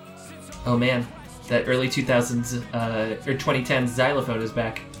 Oh man, that early 2000s, or 2010s xylophone is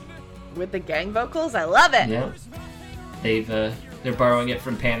back. With the gang vocals, I love it. Yeah. They're borrowing it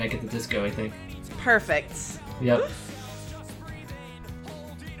from Panic at the Disco, I think. Perfect. Yep.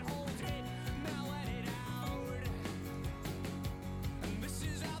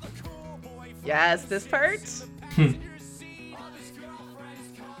 Yes, this part. So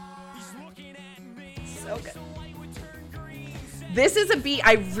good. This is a beat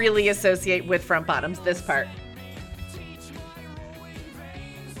I really associate with Front Bottoms, this part.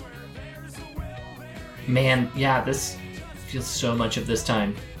 Man, yeah, this feels so much of this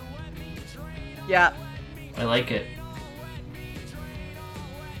time. Yeah. I like it.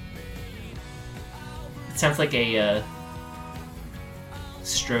 It sounds like a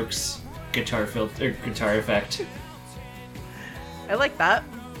Strokes guitar effect. I like that.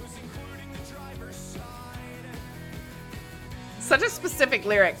 Such a specific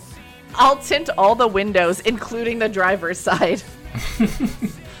lyric. I'll tint all the windows, including the driver's side.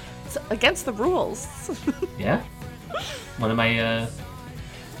 It's against the rules. Yeah. One of my,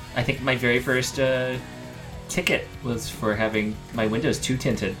 I think my very first ticket was for having my windows too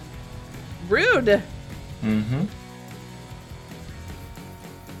tinted. Rude. Mm-hmm.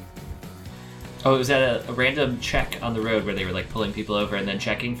 Oh, it was at a random check on the road where they were like pulling people over and then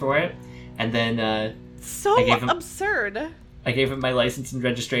checking for it. And then so absurd. I gave him my license and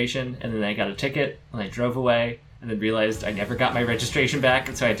registration, and then I got a ticket, and I drove away, and then realized I never got my registration back,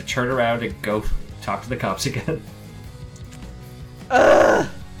 and so I had to turn around and go talk to the cops again. Ugh.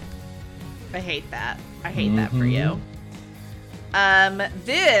 I hate that. I hate that for you.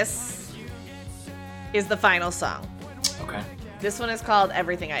 This is the final song. Okay. This one is called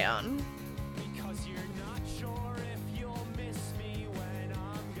Everything I Own.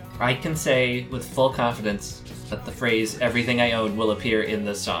 I can say with full confidence that the phrase "everything I own" will appear in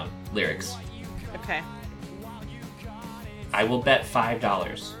the song lyrics. Okay. I will bet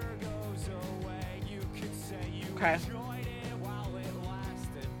 $5. Okay.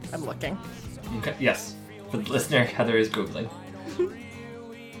 I'm looking. Okay. Yes. For the listener, Heather is Googling.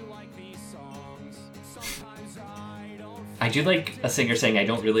 I do like a singer saying, I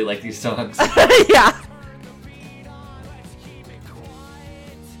don't really like these songs. Yeah.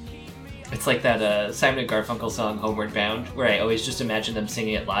 It's like that Simon & Garfunkel song, Homeward Bound, where I always just imagine them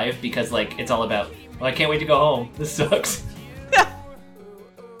singing it live because, like, it's all about, well, I can't wait to go home. This sucks.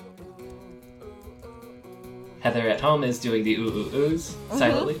 Heather at home is doing the ooh-ooh-oohs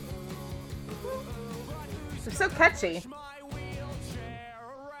silently. They're so catchy.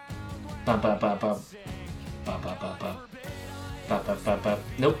 Bum, bum, bum, bum. Bum, bum, bum, bum. Bum, bum, bum, bum.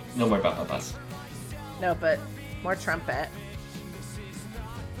 Nope, no more bum, bum, bums. No, but more trumpet.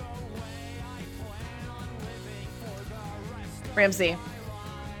 Ramsey,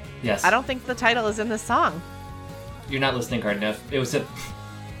 Yes. I don't think the title is in this song. You're not listening hard enough. It was at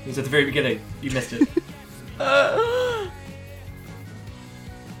the very beginning. You missed it.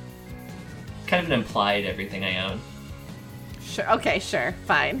 Kind of an implied everything I own. Sure. Okay. Sure.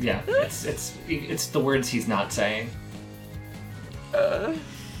 Fine. Yeah, it's the words he's not saying.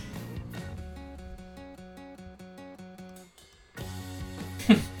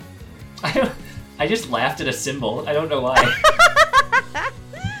 I just laughed at a cymbal. I don't know why.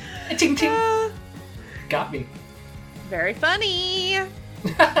 Ting ting. Got me. Very funny.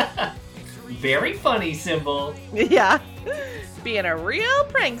 Very funny cymbal. Yeah. Being a real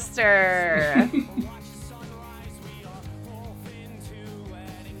prankster.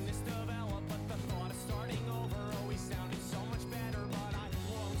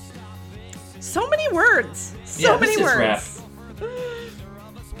 So many words. So many this is words. rap.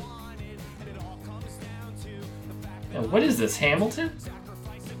 Now, what is this, Hamilton?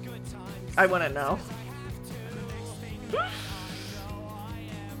 I want to know.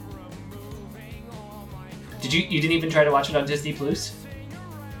 You didn't even try to watch it on Disney Plus?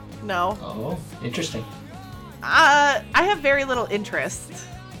 No. Oh, interesting. I have very little interest.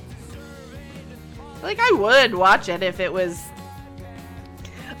 Like, I would watch it if it was...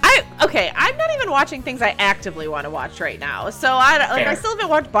 I'm not even watching things I actively want to watch right now. So, I still haven't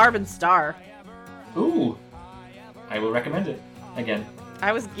watched Barb and Star. Ooh. I will recommend it. Again.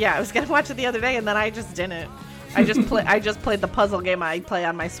 I was gonna watch it the other day, and then I just didn't. I just played the puzzle game I play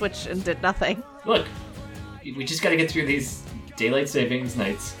on my Switch and did nothing. Look, we just gotta get through these daylight savings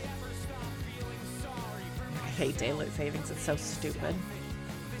nights. I hate daylight savings. It's so stupid.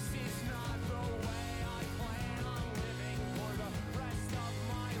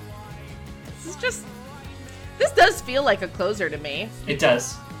 This does feel like a closer to me. It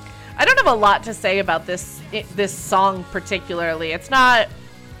does. I don't have a lot to say about this song particularly. It's not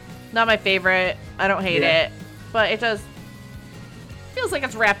my favorite. I don't hate it, but it feels like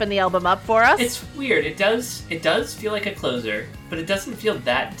it's wrapping the album up for us. It's weird. It does feel like a closer, but it doesn't feel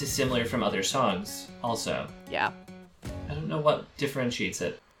that dissimilar from other songs also. Yeah. I don't know what differentiates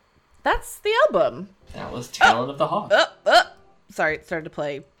it. That's the album. That was Talon of the Hawk. Sorry, it started to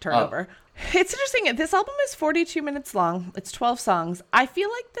play Turnover. It's interesting. This album is 42 minutes long. It's 12 songs. I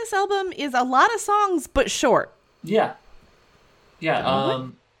feel like this album is a lot of songs, but short. Yeah. Yeah,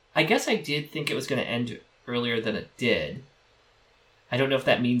 I guess I did think it was going to end earlier than it did. I don't know if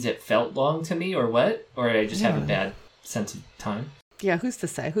that means it felt long to me or what, or I just have a bad sense of time. Yeah, who's to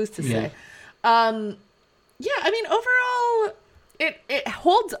say? Yeah, I mean, overall, it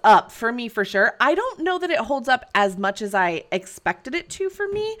holds up for me for sure. I don't know that it holds up as much as I expected it to for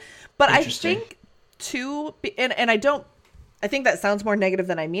me, but I think too, and I think that sounds more negative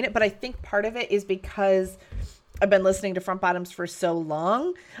than I mean it, but I think part of it is because I've been listening to Front Bottoms for so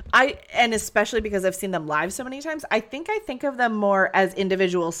long, and especially because I've seen them live so many times, I think of them more as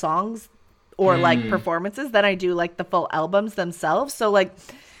individual songs or like performances than I do like the full albums themselves. So like,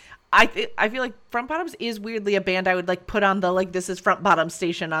 I feel like Front Bottoms is weirdly a band I would like put on the like This Is Front Bottom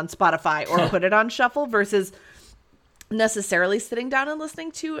station on Spotify or put it on shuffle versus necessarily sitting down and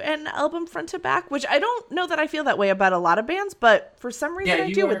listening to an album front to back, which I don't know that I feel that way about a lot of bands, but for some reason I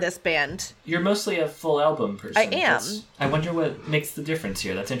do with this band. You're mostly a full album person. I am. I wonder what makes the difference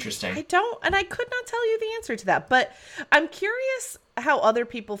here. That's interesting. I don't, and I could not tell you the answer to that, but I'm curious how other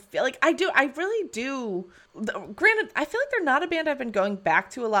people feel. Like I really do. Granted, I feel like they're not a band I've been going back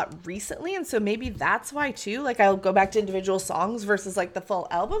to a lot recently, and so maybe that's why too. Like I'll go back to individual songs versus like the full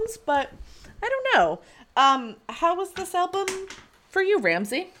albums, but I don't know. How was this album for you,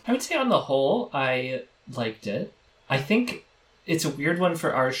 Ramsey? I would say on the whole, I liked it. I think it's a weird one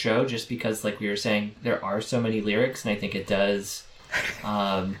for our show just because, like we were saying, there are so many lyrics, and I think it does.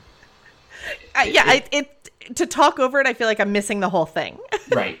 To talk over it, I feel like I'm missing the whole thing.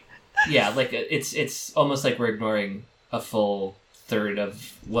 Right. Yeah, like it's almost like we're ignoring a full third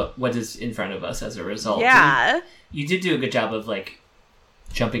of what is in front of us as a result. Yeah. You did do a good job of like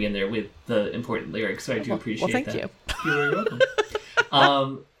jumping in there with the important lyrics, so I do appreciate thank that. you. You're very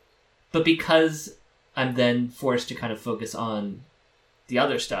welcome. But because I'm then forced to kind of focus on the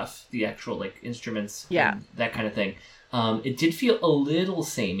other stuff, the actual like instruments, and that kind of thing, it did feel a little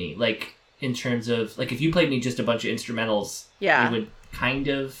samey. Like in terms of like if you played me just a bunch of instrumentals, it would kind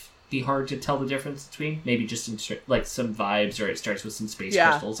of be hard to tell the difference between maybe just like some vibes, or it starts with some space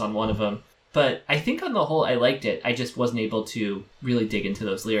crystals on one of them. But I think on the whole, I liked it. I just wasn't able to really dig into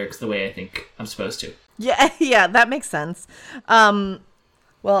those lyrics the way I think I'm supposed to. Yeah, that makes sense.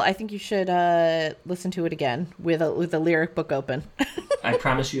 Well, I think you should listen to it again with a lyric book open. I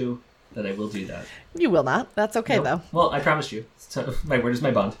promise you that I will do that. You will not. That's okay, though. Well, I promise you. So my word is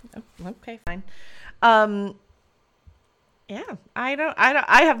my bond. Oh, okay, fine. Yeah,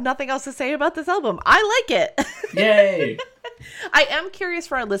 I have nothing else to say about this album. I like it. Yay! I am curious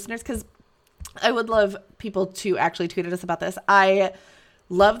for our listeners, because I would love people to actually tweet at us about this. I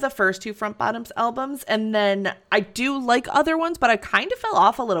love the first two Front Bottoms albums, and then I do like other ones, but I kind of fell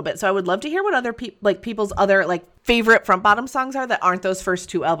off a little bit. So I would love to hear what other people's other like favorite Front Bottoms songs are that aren't those first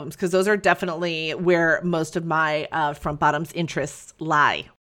two albums, because those are definitely where most of my Front Bottoms interests lie.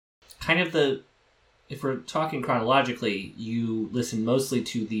 Kind of if we're talking chronologically, you listen mostly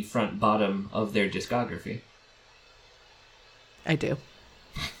to the front bottom of their discography. I do.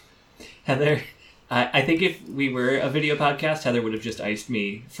 Heather, I think if we were a video podcast, Heather would have just iced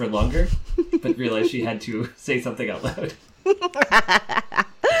me for longer, but realized she had to say something out loud.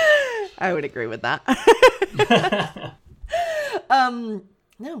 I would agree with that.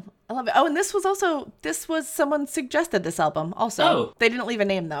 No, I love it. Oh, and this was someone suggested this album also. Oh. They didn't leave a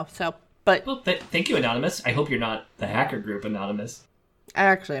name though, so, but. Well, thank you, Anonymous. I hope you're not the hacker group, Anonymous.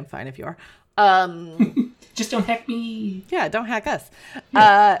 Actually, I'm fine if you are. Just don't hack me. Yeah, don't hack us.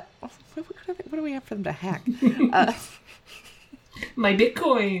 Yeah. What do we have for them to hack? My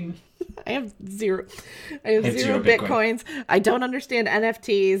Bitcoin. I have zero Bitcoins. I don't understand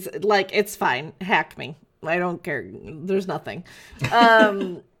NFTs. Like, it's fine. Hack me. I don't care. There's nothing.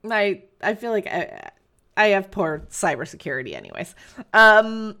 I feel like I have poor cybersecurity anyways.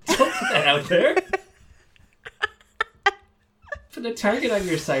 Don't put that out there. Put a target on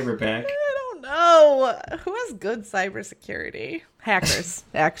your cyber back. No, who has good cybersecurity? Hackers,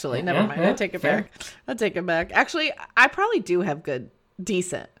 actually. Never mind. I take it back. I'll take it back. Actually, I probably do have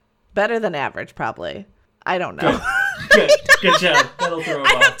decent, better than average, probably. I don't know. Good job. That'll throw them off.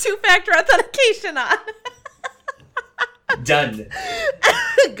 I have 2-factor authentication on. Done.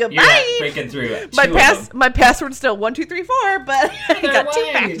 Goodbye. You're not breaking through. My password's still 1234, but I got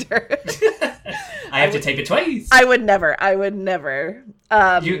 2-factor. I have to take it twice. I would never.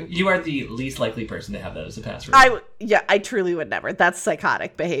 You are the least likely person to have that as a password. I truly would never. That's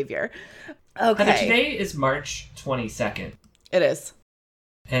psychotic behavior. Okay. Heather, today is March 22nd. It is.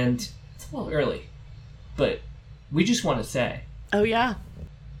 And it's a little early, but we just want to say. Oh, yeah.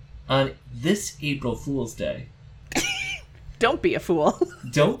 On this April Fool's Day. Don't be a fool.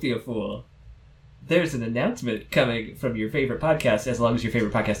 Don't be a fool. There's an announcement coming from your favorite podcast, as long as your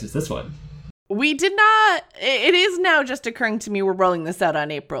favorite podcast is this one. We did not. It is now just occurring to me we're rolling this out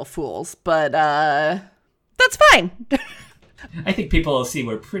on April Fools, but that's fine. I think people will see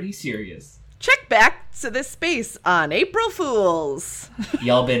we're pretty serious. Check back to this space on April Fools.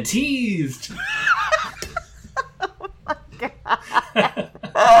 Y'all been teased. Oh my god.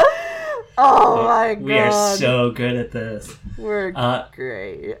 Oh my god. We are so good at this. We're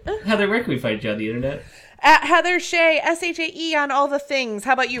great. Heather, where can we find you on the internet? At Heather Shea, SHAE on all the things.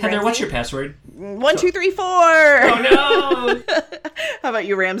 How about you, Heather, Ramsey? what's your password? 1234. Oh no! How about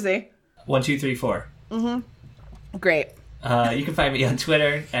you, Ramsey? 1234. Mm-hmm. Great. You can find me on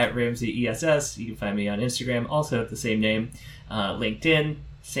Twitter at RamseyESS. You can find me on Instagram, also at the same name. LinkedIn,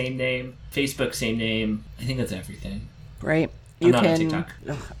 same name. Facebook, same name. I think that's everything. Great. I'm not on TikTok.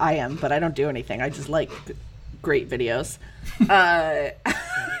 I am, but I don't do anything. I just like great videos.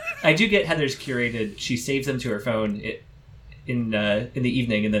 I do get Heather's curated. She saves them to her phone in the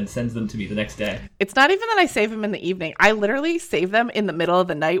evening and then sends them to me the next day. It's not even that I save them in the evening. I literally save them in the middle of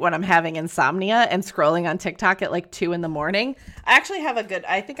the night when I'm having insomnia and scrolling on TikTok at like 2 a.m. I actually have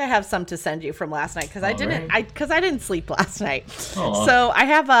I think I have some to send you from last night because I didn't sleep last night. Aww. So I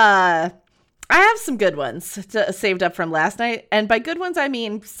have some good ones saved up from last night. And by good ones, I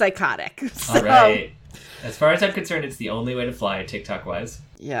mean psychotic. So, all right. As far as I'm concerned, it's the only way to fly TikTok-wise.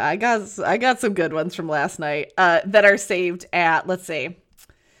 Yeah, I got some good ones from last night that are saved at, let's say,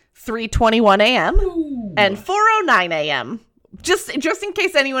 3:21 a.m. Ooh. and 4:09 a.m. Just in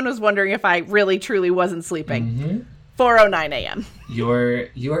case anyone was wondering if I really truly wasn't sleeping. Mm-hmm. 4:09 a.m.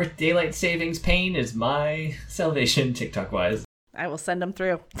 Your daylight savings pain is my salvation TikTok-wise. I will send them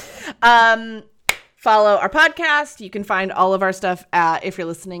through. Follow our podcast. You can find all of our stuff at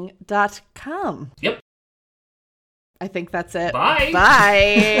ifyou'relistening.com. Yep. I think that's it. Bye.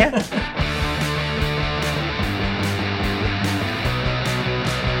 Bye.